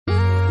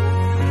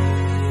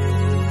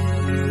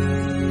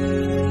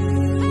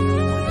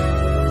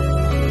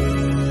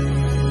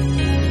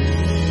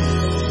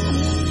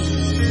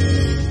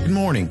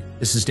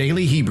This is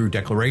Daily Hebrew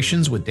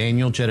Declarations with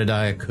Daniel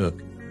Jedediah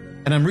Cook,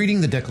 and I'm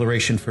reading the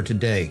declaration for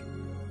today,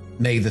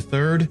 May the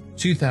 3rd,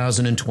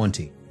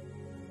 2020.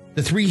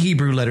 The three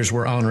Hebrew letters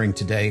we're honoring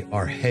today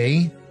are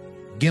He,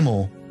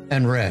 Gimel,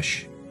 and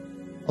Resh.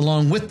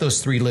 Along with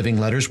those three living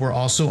letters, we're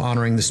also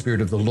honoring the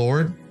Spirit of the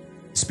Lord,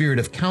 the Spirit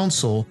of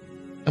Counsel,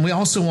 and we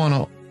also want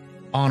to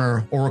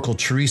honor Oracle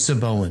Teresa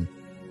Bowen,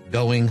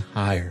 Going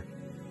Higher.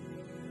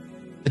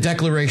 The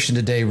declaration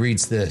today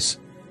reads this: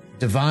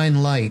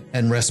 Divine light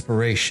and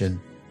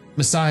respiration.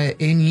 Messiah,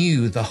 in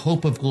you, the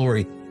hope of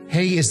glory.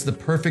 He is the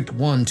perfect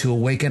one to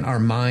awaken our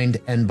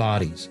mind and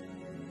bodies.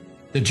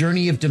 The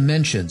journey of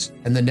dimensions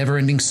and the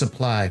never-ending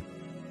supply.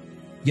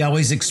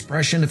 Yahweh's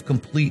expression of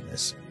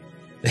completeness.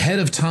 The head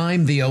of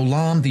time, the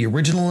olam, the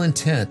original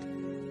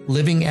intent,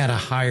 living at a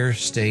higher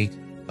state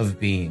of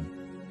being.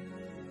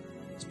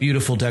 It's a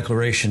beautiful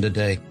declaration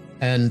today.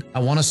 And I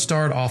want to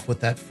start off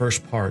with that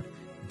first part,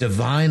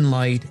 divine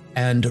light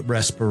and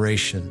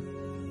respiration.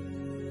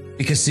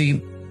 Because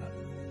see,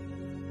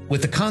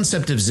 with the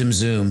concept of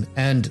Zimzum,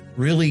 and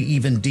really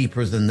even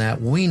deeper than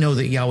that, we know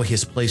that Yahweh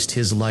has placed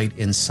His light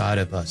inside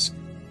of us.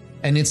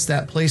 And it's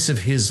that place of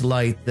His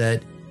light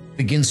that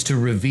begins to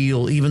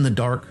reveal even the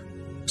dark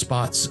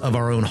spots of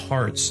our own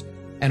hearts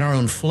and our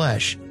own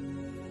flesh.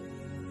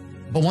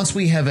 But once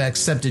we have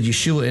accepted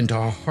Yeshua into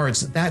our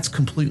hearts, that's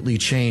completely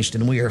changed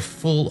and we are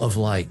full of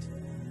light.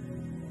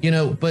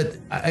 But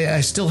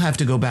I still have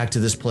to go back to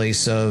this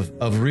place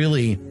of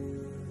really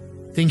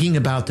thinking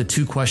about the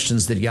two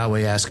questions that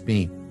Yahweh asked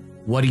me.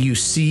 What do you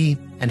see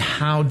and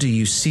how do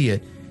you see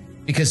it?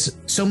 Because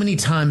so many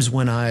times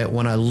when I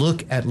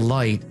look at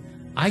light,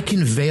 I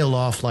can veil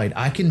off light.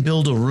 I can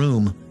build a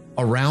room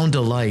around a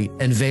light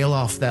and veil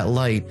off that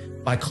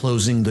light by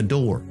closing the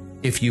door,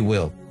 if you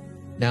will.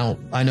 Now,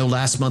 I know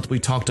last month we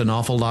talked an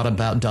awful lot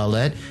about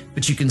Dalet,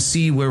 but you can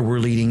see where we're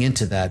leading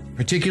into that,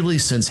 particularly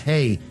since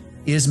He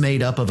is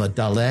made up of a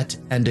Dalet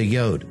and a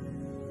Yod.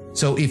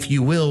 So if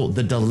you will,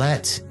 the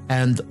Dalet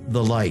and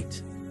the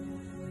light.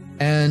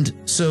 And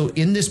so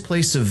in this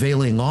place of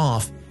veiling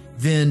off,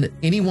 then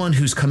anyone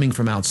who's coming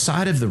from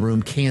outside of the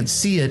room can't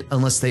see it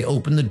unless they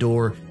open the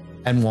door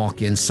and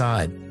walk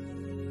inside.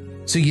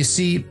 So you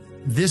see,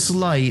 this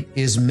light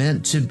is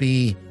meant to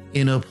be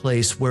in a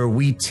place where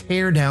we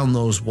tear down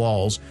those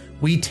walls,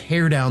 we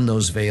tear down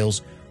those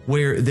veils,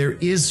 where there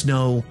is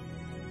no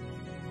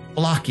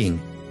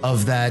blocking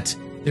of that.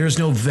 There's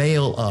no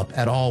veil up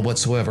at all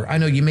whatsoever. I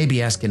know you may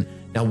be asking,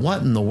 now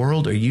what in the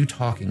world are you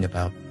talking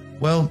about?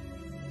 Well,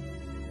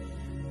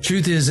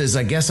 truth is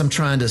I guess I'm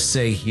trying to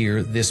say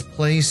here, this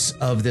place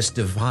of this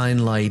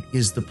divine light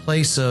is the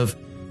place of,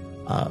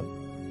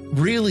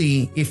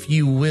 really, if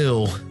you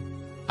will,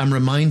 I'm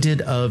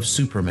reminded of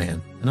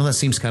Superman. I know that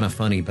seems kind of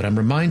funny, but I'm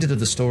reminded of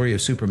the story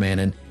of Superman.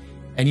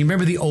 And you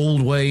remember the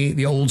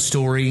old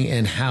story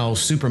and how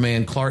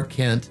Superman, Clark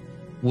Kent,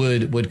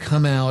 would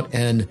come out,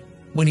 and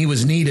when he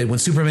was needed, when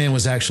Superman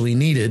was actually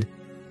needed,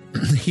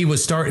 he would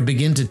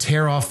begin to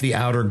tear off the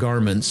outer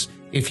garments,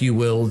 if you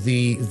will,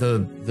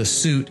 the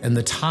suit and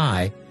the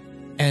tie,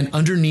 and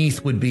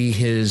underneath would be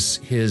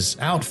his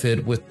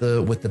outfit with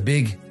the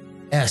big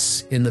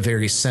S in the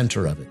very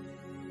center of it.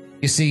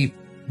 You see,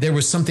 there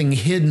was something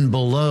hidden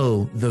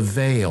below the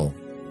veil.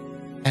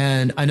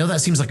 And I know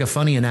that seems like a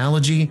funny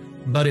analogy,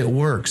 but it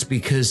works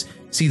because,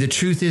 see, the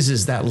truth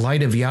is that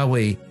light of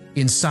Yahweh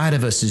inside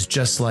of us is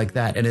just like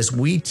that. And as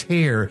we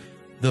tear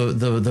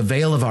the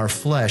veil of our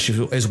flesh,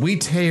 as we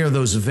tear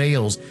those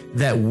veils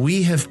that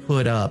we have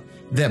put up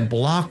that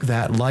block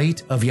that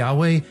light of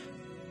Yahweh,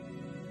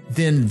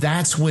 then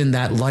that's when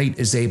that light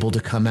is able to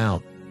come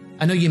out.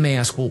 I know you may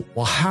ask, well,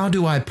 how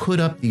do I put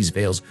up these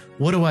veils?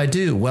 What do I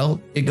do? Well,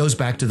 it goes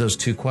back to those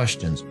two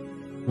questions.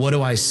 What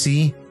do I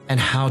see and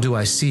how do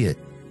I see it?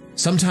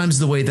 Sometimes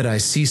the way that I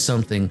see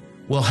something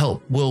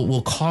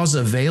will cause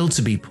a veil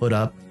to be put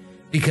up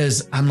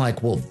because I'm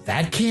like, well,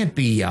 that can't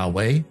be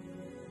Yahweh,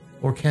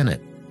 or can it?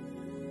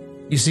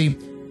 You see,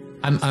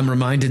 I'm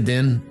reminded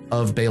then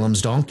of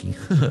Balaam's donkey.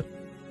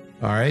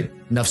 All right,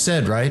 enough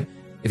said, right?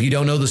 If you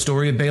don't know the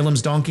story of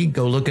Balaam's donkey,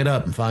 go look it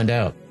up and find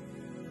out.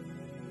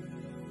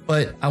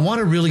 But I want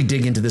to really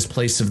dig into this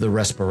place of the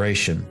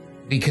respiration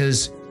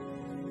because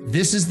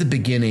this is the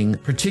beginning,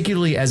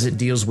 particularly as it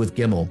deals with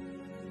Gimel,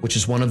 which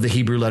is one of the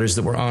Hebrew letters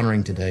that we're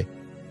honoring today.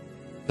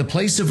 The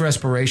place of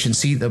respiration,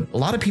 see, a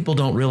lot of people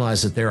don't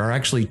realize that there are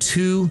actually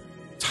two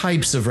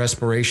types of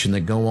respiration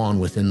that go on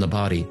within the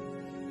body.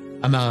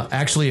 I'm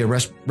actually a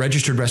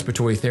registered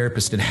respiratory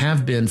therapist and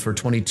have been for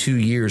 22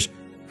 years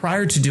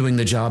prior to doing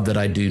the job that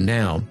I do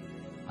now.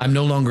 I'm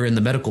no longer in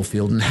the medical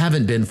field and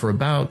haven't been for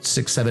about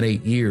 6, 7,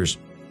 8 years.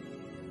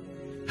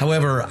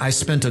 However, I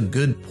spent a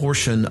good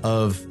portion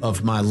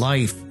of my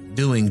life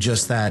doing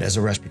just that as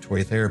a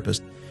respiratory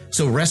therapist.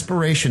 So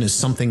respiration is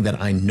something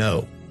that I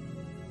know.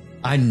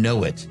 I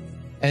know it.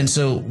 And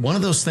so one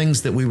of those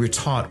things that we were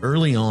taught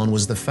early on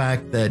was the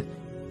fact that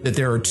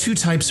there are two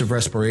types of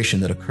respiration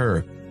that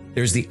occur.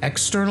 There's the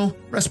external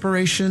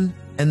respiration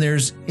and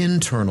there's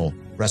internal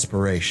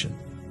respiration.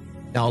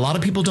 Now, a lot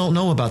of people don't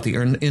know about the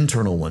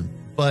internal one,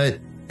 but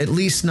at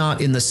least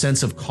not in the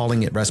sense of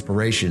calling it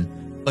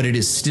respiration, but it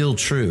is still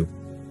true.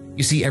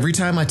 You see, every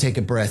time I take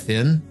a breath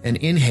in and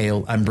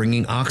inhale, I'm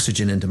bringing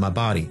oxygen into my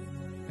body.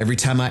 Every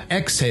time I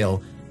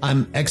exhale,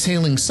 I'm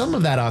exhaling some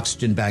of that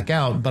oxygen back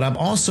out, but I'm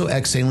also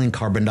exhaling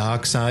carbon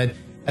dioxide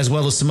as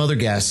well as some other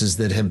gases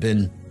that have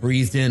been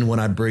breathed in when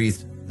I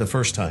breathed the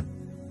first time.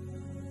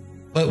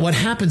 But what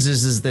happens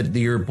is that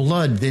your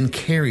blood then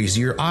carries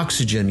your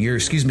oxygen,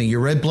 your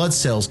red blood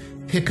cells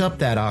pick up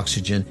that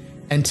oxygen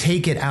and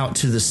take it out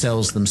to the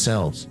cells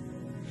themselves.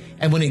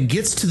 And when it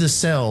gets to the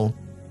cell,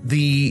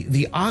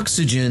 the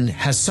oxygen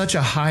has such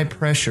a high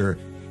pressure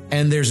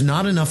and there's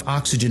not enough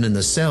oxygen in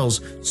the cells,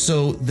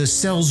 so the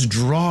cells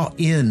draw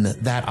in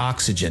that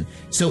oxygen.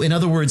 So in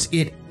other words,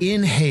 it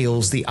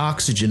inhales the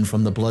oxygen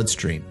from the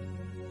bloodstream.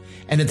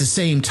 And at the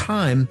same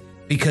time,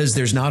 because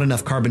there's not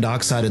enough carbon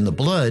dioxide in the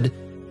blood,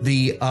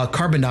 the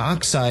carbon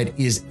dioxide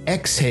is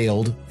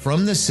exhaled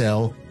from the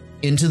cell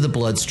into the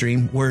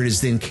bloodstream, where it is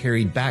then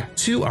carried back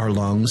to our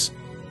lungs,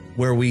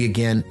 where we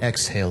again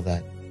exhale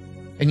that.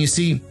 And you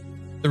see,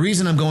 the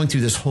reason I'm going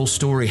through this whole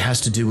story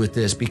has to do with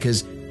this,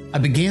 because I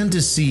began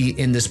to see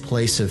in this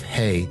place of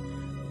hay,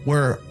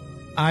 where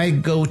I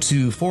go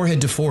to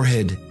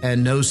forehead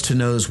and nose to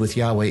nose with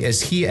Yahweh.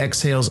 As he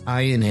exhales,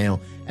 I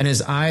inhale. And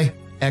as I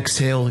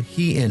exhale,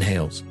 he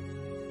inhales.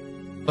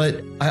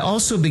 But Yahweh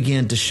also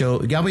began to show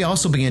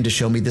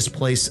me this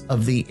place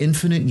of the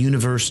infinite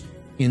universe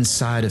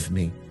inside of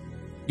me.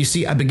 You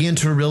see, I began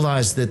to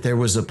realize that there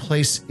was a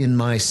place in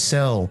my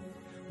cell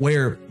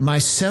where my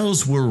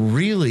cells were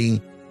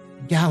really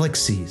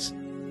galaxies.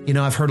 You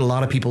know, I've heard a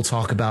lot of people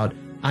talk about,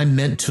 I'm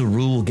meant to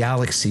rule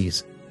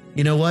galaxies.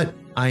 You know what?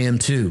 I am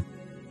too.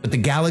 But the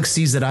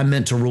galaxies that I'm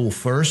meant to rule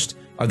first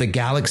are the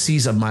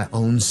galaxies of my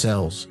own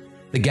cells,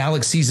 the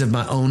galaxies of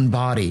my own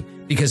body,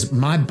 because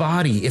my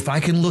body, if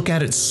I can look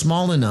at it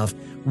small enough,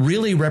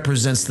 really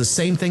represents the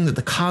same thing that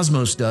the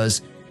cosmos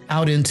does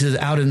out in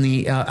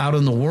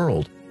the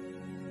world.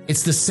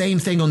 It's the same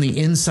thing on the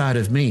inside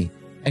of me.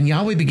 And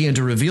Yahweh began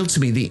to reveal to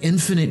me the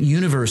infinite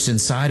universe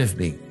inside of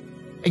me.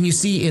 And you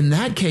see, in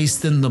that case,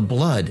 then the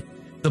blood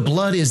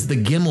is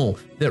the gimel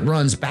that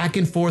runs back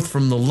and forth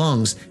from the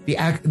lungs,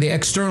 the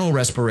external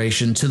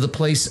respiration, to the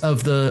place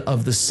of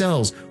the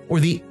cells,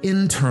 or the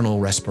internal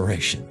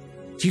respiration.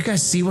 Do you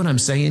guys see what I'm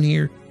saying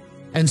here?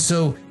 And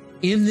so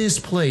in this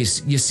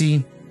place, you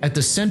see, at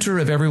the center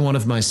of every one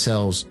of my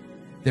cells,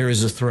 there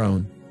is a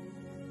throne.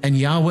 And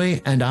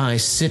Yahweh and I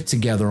sit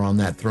together on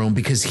that throne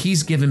because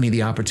he's given me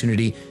the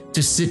opportunity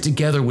to sit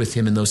together with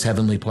him in those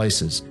heavenly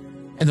places.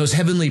 And those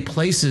heavenly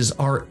places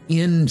are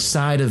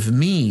inside of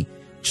me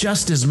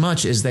just as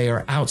much as they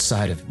are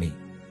outside of me.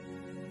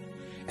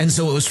 And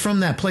so it was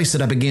from that place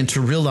that I began to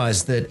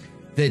realize that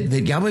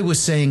Yahweh was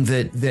saying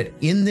that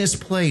in this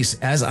place,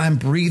 as I'm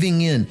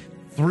breathing in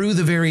through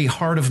the very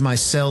heart of my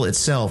cell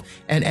itself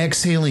and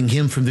exhaling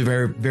him from the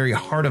very, very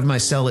heart of my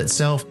cell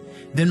itself,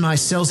 then my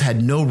cells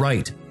had no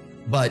right,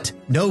 but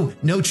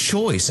no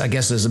choice, I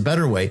guess is a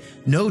better way,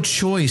 no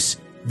choice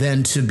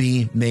than to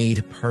be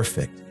made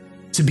perfect,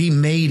 to be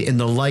made in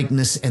the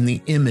likeness and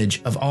the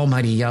image of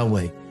Almighty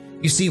Yahweh.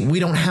 You see, we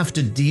don't have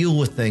to deal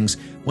with things.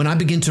 When I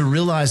begin to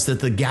realize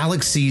that the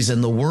galaxies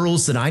and the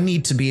worlds that I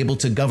need to be able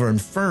to govern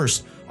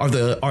first are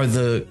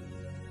the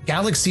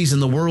galaxies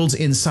and the worlds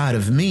inside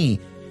of me,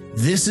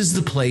 this is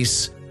the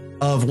place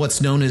of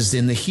what's known as,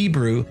 in the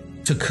Hebrew,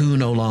 Tikkun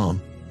Olam.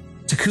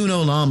 Tikkun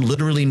Olam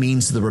literally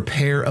means the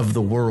repair of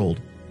the world.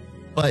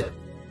 But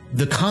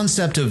the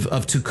concept of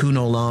Tikkun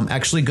Olam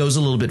actually goes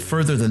a little bit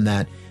further than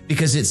that,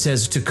 because it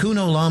says, Tikkun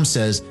Olam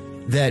says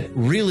that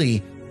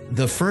really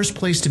the first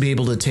place to be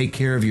able to take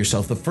care of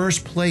yourself, the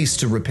first place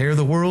to repair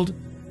the world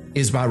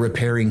is by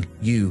repairing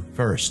you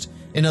first.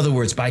 In other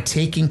words, by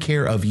taking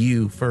care of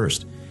you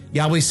first.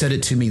 Yahweh said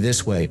it to me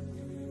this way,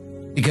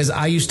 because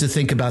I used to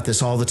think about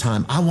this all the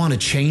time. I want to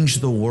change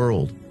the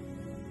world.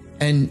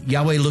 And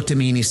Yahweh looked at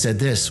me and he said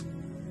this,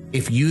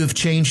 if you have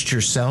changed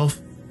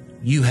yourself,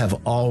 you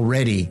have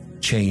already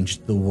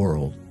changed the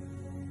world.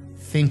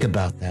 Think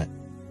about that.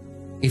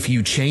 If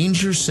you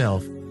change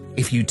yourself,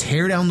 if you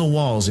tear down the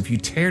walls, if you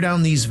tear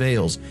down these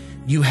veils,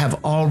 you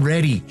have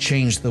already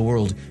changed the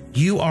world.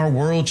 You are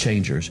world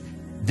changers.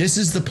 This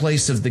is the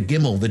place of the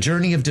Gimel, the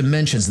journey of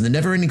dimensions, and the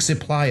never-ending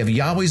supply of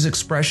Yahweh's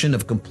expression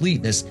of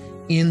completeness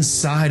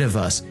inside of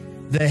us.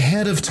 The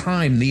head of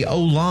time, the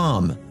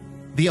Olam,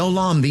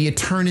 the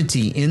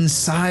eternity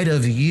inside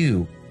of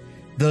you.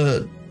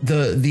 The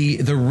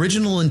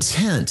original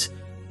intent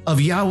of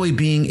Yahweh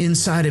being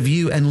inside of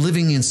you and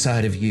living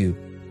inside of you.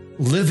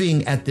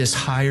 Living at this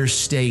higher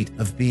state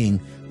of being,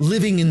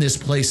 living in this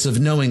place of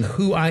knowing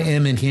who I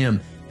am in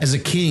him as a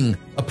king,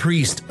 a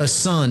priest, a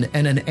son,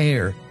 and an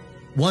heir,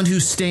 one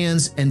who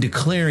stands and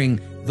declaring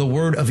the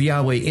word of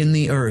Yahweh in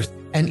the earth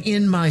and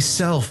in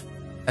myself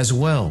as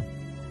well.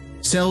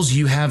 Cells,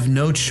 you have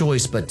no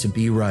choice but to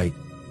be right.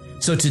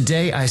 So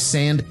today I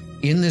stand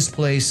in this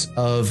place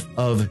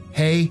of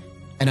hay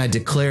and I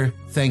declare,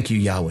 thank you,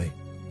 Yahweh.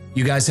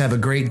 You guys have a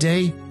great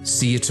day.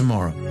 See you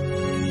tomorrow.